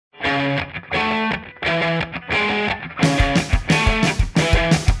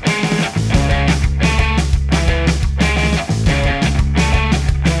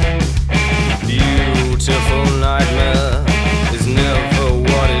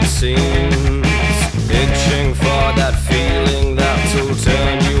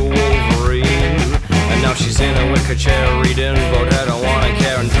wicker chair reading, but I don't wanna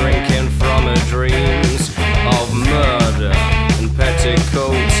care, and drinking from her dreams of murder and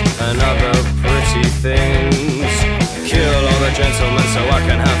petticoats and other pretty things. Kill all the gentlemen so I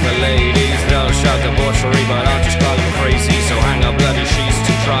can have the ladies. They'll shout debauchery, but I'll just call them crazy. So hang up bloody sheets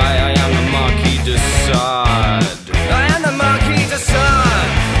to try. I am the Marquis de Sade. I am the Marquis de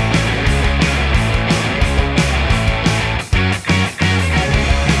Sade.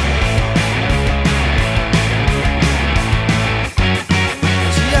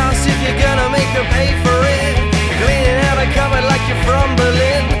 She asks if you're gonna make her pay for it, cleaning out a cupboard like you're from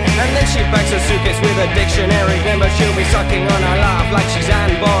Berlin. And then she packs her suitcase with a dictionary, then but she'll be sucking on her laugh like she's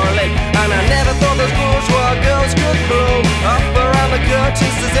Anne Boleyn. And I never thought those bourgeois girls could blow up around the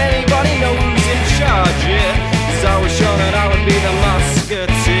curtains. Does anybody know who's in charge here? 'Cause I was sure that I would be the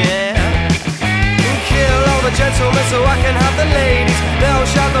musketeer. Kill all the gentlemen so I can have the ladies. They'll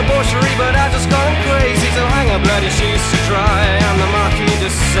shout debauchery, but I just got them crazy. So hang a bloody sheets to dry. I'm the Marquis de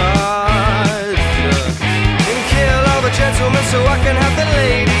Sade. Kill all the gentlemen so I can have the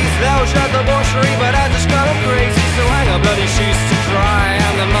ladies. They'll shout debauchery, but I just got them crazy. So hang a bloody sheets to dry.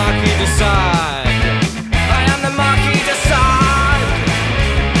 I'm the Marquis de Sade. I am the Marquis de Sade.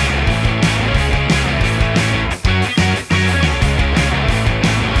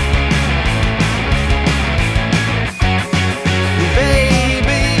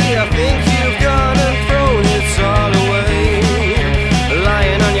 Baby, I think you've gone and thrown it all away.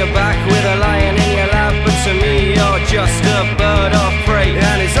 Lying on your back with a lion in your lap, but to me you're just a bird of prey.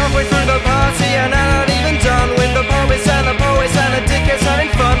 And it's halfway through the party and I'm not even done with the poets and the dickheads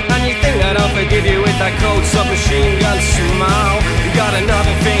having fun. And you think that I'll forgive you with that cold submachine gun smile. You got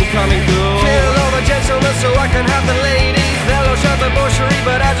another thing coming through. Kill all the gentlemen so I can have the ladies. They'll all shout debauchery,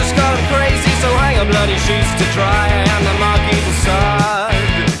 but I just got them crazy. So hang a bloody sheets to dry. I am the Marquis de Sade.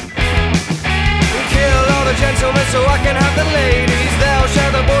 Kill all the gentlemen so I can have the ladies. They'll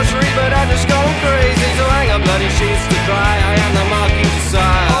shout debauchery, but I just got them crazy. So hang a bloody sheets to dry. I am the Marquis de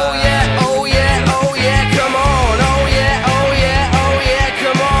Sade. Oh yeah, oh yeah, oh yeah, come on. Oh yeah, oh yeah, oh yeah,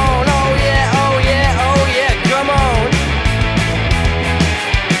 come on. Oh yeah, oh yeah, oh yeah, come on.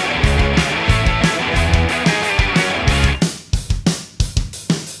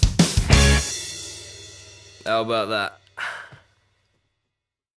 How about that?